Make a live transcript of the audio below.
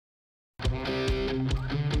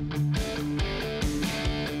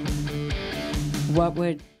What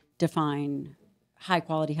would define high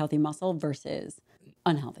quality, healthy muscle versus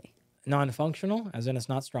unhealthy? Non-functional, as in it's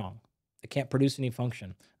not strong. It can't produce any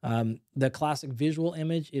function. The classic visual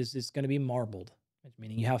image is it's going to be marbled,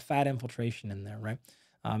 meaning you have fat infiltration in there, right?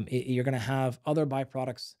 You're going to have other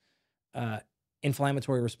byproducts,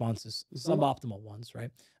 inflammatory responses, suboptimal ones,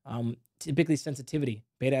 right? Typically sensitivity,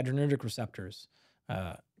 beta-adrenergic receptors,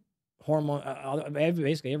 hormone,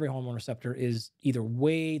 basically every hormone receptor is either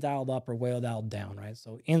way dialed up or way dialed down, right?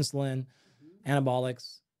 So insulin,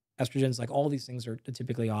 anabolics, estrogens, like all these things are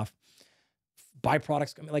typically off.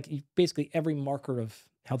 Byproducts, like basically every marker of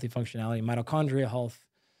healthy functionality, mitochondria health,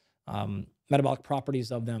 metabolic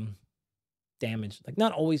properties of them damaged. Like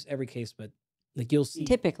not always every case, but like you'll see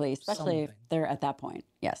typically, especially if they're at that point.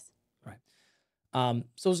 Yes. Right.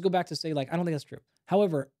 So let's go back to say, like, I don't think that's true.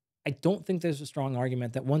 However, I don't think there's a strong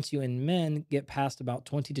argument that once you in men get past about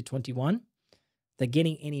 20 to 21, that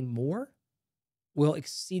getting any more will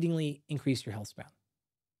exceedingly increase your health span.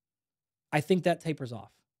 I think that tapers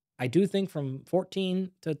off. I do think from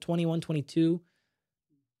 14 to 21, 22,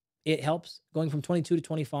 it helps. Going from 22 to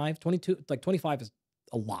 25, 22, like 25 is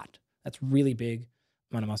a lot. That's really big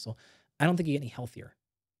amount of muscle. I don't think you get any healthier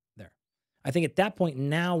there. I think at that point,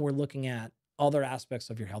 now we're looking at other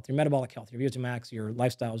aspects of your health, your metabolic health, your VO2 max, your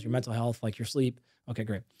lifestyles, your mental health, like your sleep. Okay,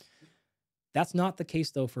 great. That's not the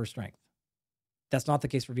case though for strength. That's not the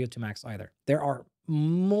case for VO2 max either. There are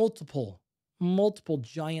multiple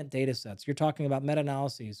giant data sets. You're talking about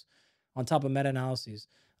meta-analyses on top of meta-analyses.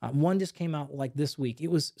 One just came out like this week.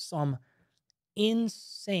 It was some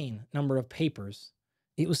insane number of papers.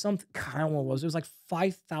 It was something, I don't know what it was. It was like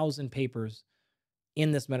 5,000 papers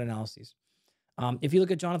in this meta-analyses. If you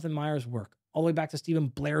look at Jonathan Meyer's work, all the way back to Stephen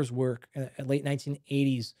Blair's work at late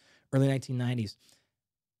 1980s, early 1990s,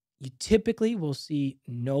 you typically will see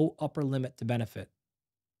no upper limit to benefit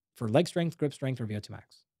for leg strength, grip strength, or VO2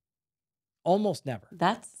 max. Almost never.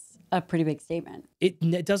 That's a pretty big statement.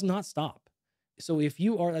 It does not stop. So if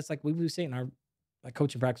you are, that's like we say in our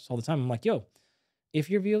coaching practice all the time. I'm like, yo, if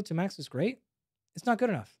your VO2 max is great, it's not good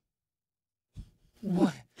enough.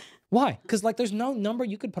 Why? Why? Because like there's no number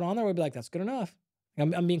you could put on there where be like, that's good enough.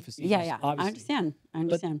 I'm being facetious. Yeah. Obviously. I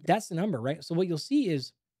understand. But that's the number, right? So what you'll see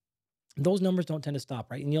is those numbers don't tend to stop,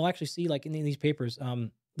 right? And you'll actually see like in these papers,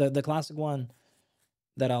 the classic one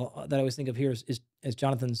that I always think of here is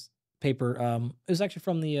Jonathan's paper. It was actually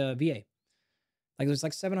from the VA. Like there's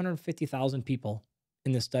like 750,000 people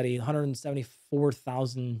in this study.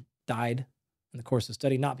 174,000 died in the course of the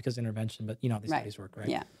study, not because of intervention, but you know how these studies work, right?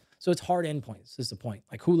 Yeah. So it's hard endpoints is the point.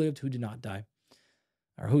 Like who lived, who did not die,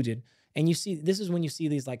 or who did. And you see, this is when you see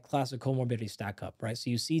these like classic comorbidities stack up, right? So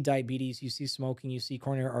you see diabetes, you see smoking, you see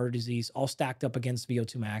coronary artery disease, all stacked up against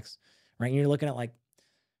VO2 max, right? And you're looking at like,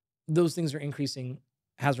 those things are increasing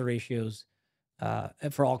hazard ratios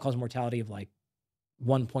for all-cause mortality of like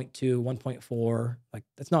 1.2, 1.4. Like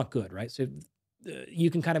that's not good, right? So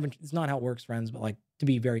you can kind of, it's not how it works, friends, but like to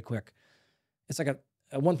be very quick, it's like a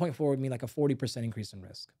 1.4 would mean like a 40% increase in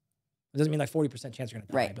risk. It doesn't mean like 40% chance you're going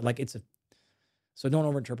to die, but like it's so don't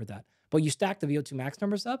overinterpret that. But you stack the VO2 max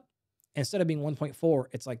numbers up, instead of being 1.4,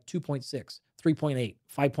 it's like 2.6, 3.8,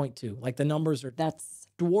 5.2. Like the numbers are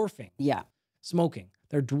dwarfing. Yeah. Smoking.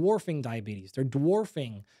 They're dwarfing diabetes. They're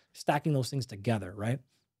dwarfing stacking those things together, right?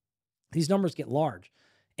 These numbers get large.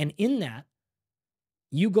 And in that,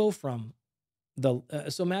 you go from so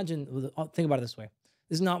imagine, think about it this way.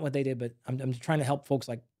 This is not what they did, but I'm trying to help folks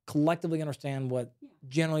like collectively understand what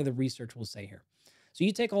generally the research will say here. So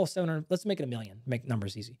you take all 700, let's make it 1 million, make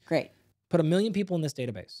numbers easy. Great. Put 1 million people in this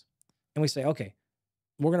database. And we say, okay,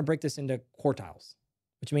 we're going to break this into quartiles,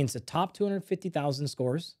 which means the top 250,000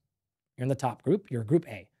 scores, you're in the top group, you're group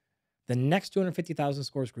A. The next 250,000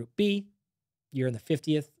 scores, group B, you're in the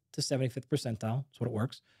 50th to 75th percentile. That's what it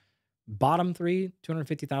works. Bottom three,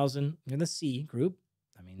 250,000, you're in the C group.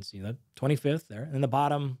 That means you're the 25th there. And the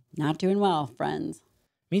bottom. Not doing well, friends.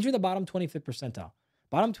 Means you're the bottom 25th percentile.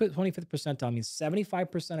 Bottom 25th percentile means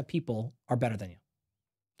 75% of people are better than you.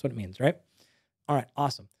 That's what it means, right? All right,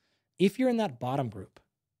 awesome. If you're in that bottom group,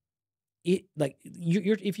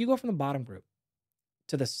 if you go from the bottom group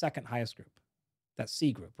to the second highest group, that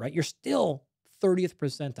C group, right? You're still 30th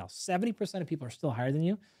percentile. 70% of people are still higher than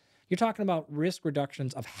you. You're talking about risk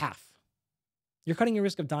reductions of half. You're cutting your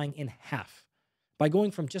risk of dying in half by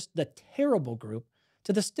going from just the terrible group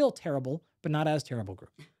to the still terrible, but not as terrible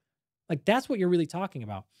group. Like that's what you're really talking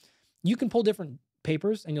about. You can pull different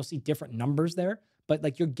papers and you'll see different numbers there, but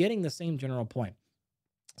like you're getting the same general point.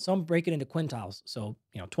 Some break it into quintiles. So,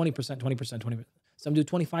 20%, 20%, 20%. Some do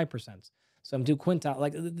 25%. Some do quintile.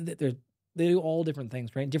 Like they do all different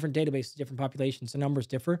things, right? Different databases, different populations, the numbers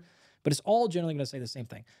differ, but it's all generally going to say the same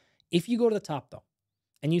thing. If you go to the top though,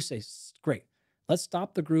 and you say, great, let's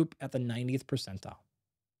stop the group at the 90th percentile.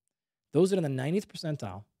 Those that are in the 90th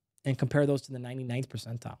percentile and compare those to the 99th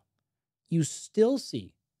percentile, you still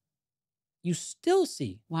see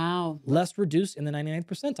Wow. less reduced in the 99th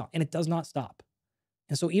percentile, and it does not stop.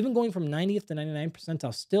 And so even going from 90th to 99th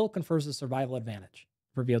percentile still confers a survival advantage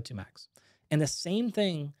for VO2 max. And the same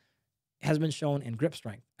thing has been shown in grip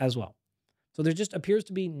strength as well. So there just appears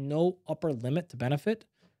to be no upper limit to benefit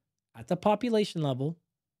at the population level,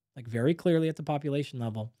 like very clearly at the population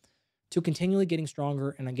level, to continually getting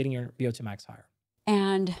stronger and then getting your VO2 max higher.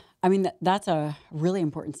 And I mean, that's a really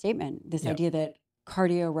important statement. This Yep. idea that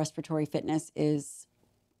cardiorespiratory fitness is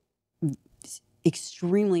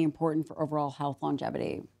extremely important for overall health,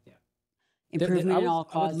 longevity, Yeah. improvement in all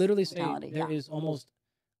I cause would literally say mortality. there is almost,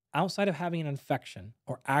 outside of having an infection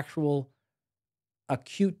or actual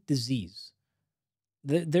acute disease,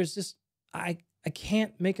 there's just, I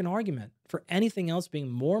can't make an argument for anything else being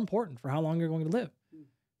more important for how long you're going to live.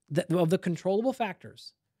 Of the controllable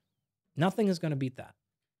factors, nothing is going to beat that.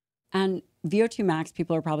 And VO2 max,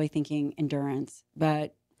 people are probably thinking endurance,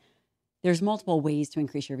 but there's multiple ways to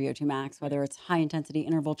increase your VO2 max, whether it's high intensity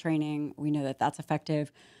interval training. We know that that's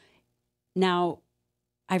effective. Now,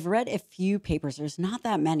 I've read a few papers, there's not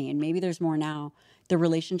that many, and maybe there's more now, the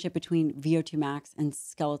relationship between VO2 max and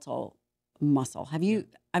skeletal muscle. Have you,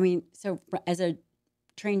 I mean, so as a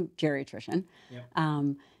trained geriatrician,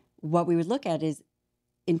 what we would look at is,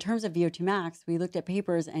 in terms of VO2 max, we looked at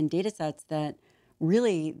papers and data sets that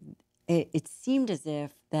really, it seemed as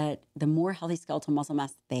if that the more healthy skeletal muscle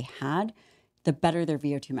mass they had, the better their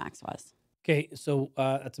VO2 max was. Okay, so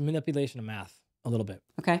that's a manipulation of math a little bit.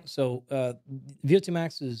 Okay. So VO2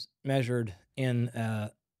 max is measured in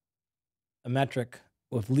a metric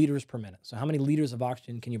with liters per minute. So how many liters of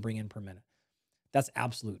oxygen can you bring in per minute? That's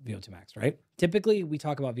absolute VO2 max, right? Typically, we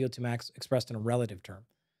talk about VO2 max expressed in a relative term,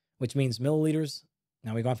 which means milliliters.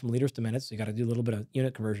 Now we've gone from liters to minutes, so you got to do a little bit of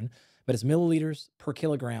unit conversion, but it's milliliters per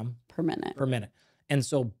kilogram Per minute. per minute. And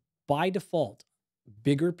so by default,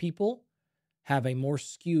 bigger people have a more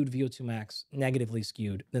skewed VO2 max, negatively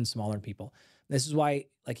skewed, than smaller people. This is why,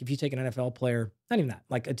 like, if you take an NFL player, not even that,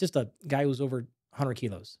 like just a guy who's over 100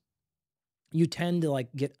 kilos, you tend to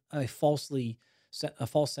like get a false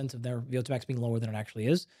sense of their VO2 max being lower than it actually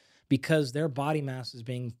is, because their body mass is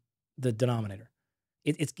being the denominator.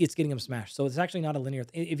 It's getting them smashed. So it's actually not a linear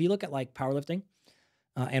thing. If you look at like powerlifting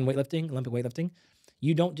and weightlifting, Olympic weightlifting,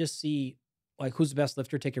 you don't just see like who's the best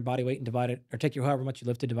lifter, take your body weight and divide it, or take your however much you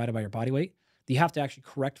lifted divided by your body weight. You have to actually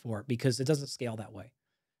correct for it because it doesn't scale that way.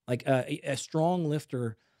 Like a strong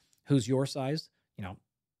lifter who's your size,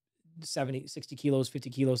 70, 60 kilos, 50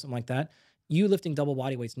 kilos, something like that, you lifting double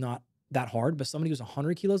body weight's not that hard, but somebody who's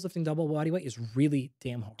 100 kilos lifting double body weight is really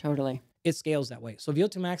damn hard. Totally. It scales that way. So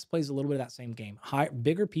VO2 max plays a little bit of that same game.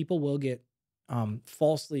 Bigger people will get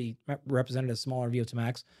falsely represented as smaller VO2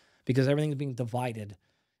 max because everything's being divided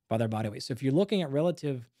by their body weight. So if you're looking at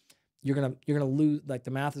relative, you're gonna lose. Like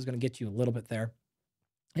the math is gonna get you a little bit there.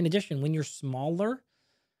 In addition, when you're smaller,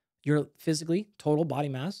 you're physically total body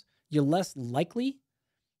mass, you're less likely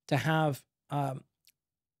to have.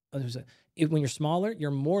 When you're smaller,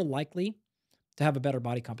 you're more likely to have a better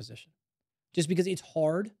body composition, just because it's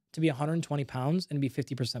hard to be 120 pounds and be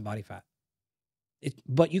 50% body fat.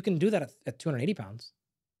 But you can do that at 280 pounds,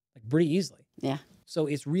 like pretty easily. Yeah. So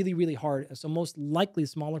it's really, really hard. So most likely,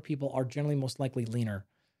 smaller people are generally most likely leaner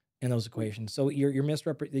in those equations. So you're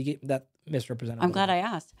misrepresented. I'm glad I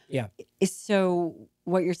asked. Yeah. So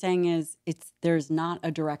what you're saying is there's not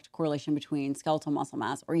a direct correlation between skeletal muscle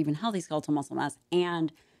mass or even healthy skeletal muscle mass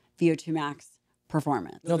and VO2 max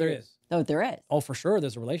performance. No, there is. Oh, there is. Oh, for sure,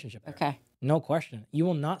 there's a relationship there. Okay. No question. You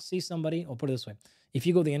will not see somebody, I'll put it this way. If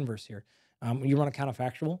you go the inverse here, you run a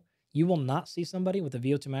counterfactual, you will not see somebody with a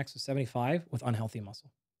VO2 max of 75 with unhealthy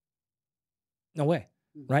muscle. No way,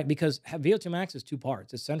 right? Because VO2 max is two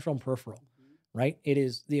parts. It's central and peripheral, right? It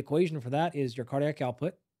is, the equation for that is your cardiac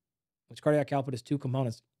output, which cardiac output is two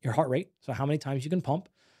components. Your heart rate, so how many times you can pump,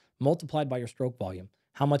 multiplied by your stroke volume.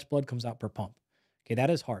 How much blood comes out per pump. Okay, that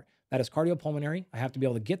is heart. That is cardiopulmonary. I have to be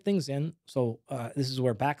able to get things in. So this is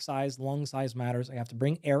where back size, lung size matters. I have to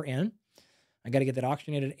bring air in. I got to get that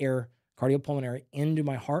oxygenated air, cardiopulmonary, into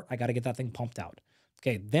my heart. I got to get that thing pumped out.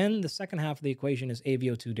 Okay, then the second half of the equation is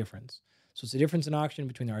AVO2 difference. So it's the difference in oxygen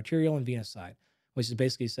between the arterial and venous side, which is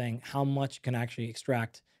basically saying how much can actually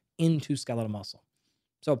extract into skeletal muscle.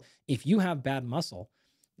 So if you have bad muscle,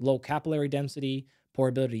 low capillary density, poor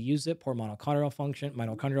ability to use it, poor mitochondrial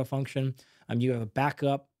function, you have a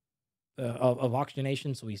backup of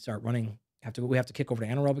oxygenation. So we start running, we have to kick over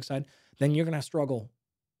to anaerobic side. Then you're going to struggle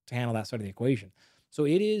to handle that side of the equation. So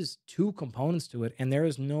it is two components to it. And there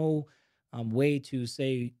is no way to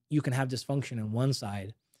say you can have dysfunction in one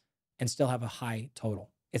side and still have a high total.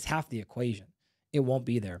 It's half the equation. It won't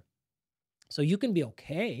be there. So you can be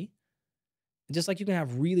okay, just like you can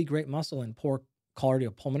have really great muscle and poor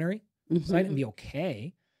cardiopulmonary side and be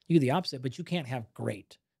okay. You do the opposite, but you can't have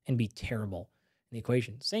great and be terrible in the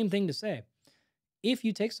equation. Same thing to say, if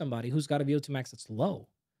you take somebody who's got a VO2 max that's low,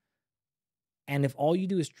 and if all you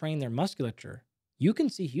do is train their musculature, you can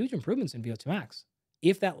see huge improvements in VO2 max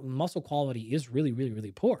if that muscle quality is really, really,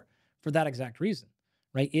 really poor for that exact reason,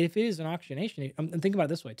 right? If it is an oxygenation, and think about it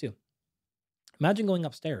this way too. Imagine going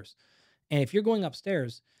upstairs. And if you're going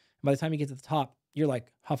upstairs, by the time you get to the top, you're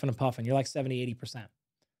like huffing and puffing. You're like 70, 80%.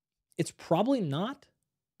 It's probably not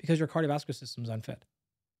because your cardiovascular system is unfit.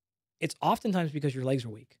 It's oftentimes because your legs are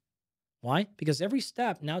weak. Why? Because every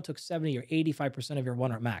step now took 70 or 85% of your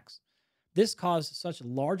 1 rep max. This caused such a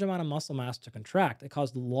large amount of muscle mass to contract. It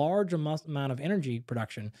caused large amount of energy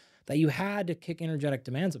production that you had to kick energetic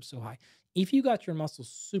demands up so high. If you got your muscles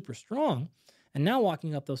super strong, and now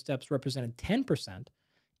walking up those steps represented 10%,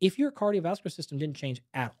 if your cardiovascular system didn't change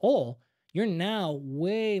at all, you're now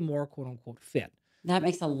way more quote unquote fit. That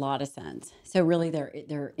makes a lot of sense. So really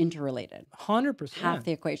they're interrelated. 100%. Half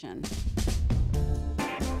the equation.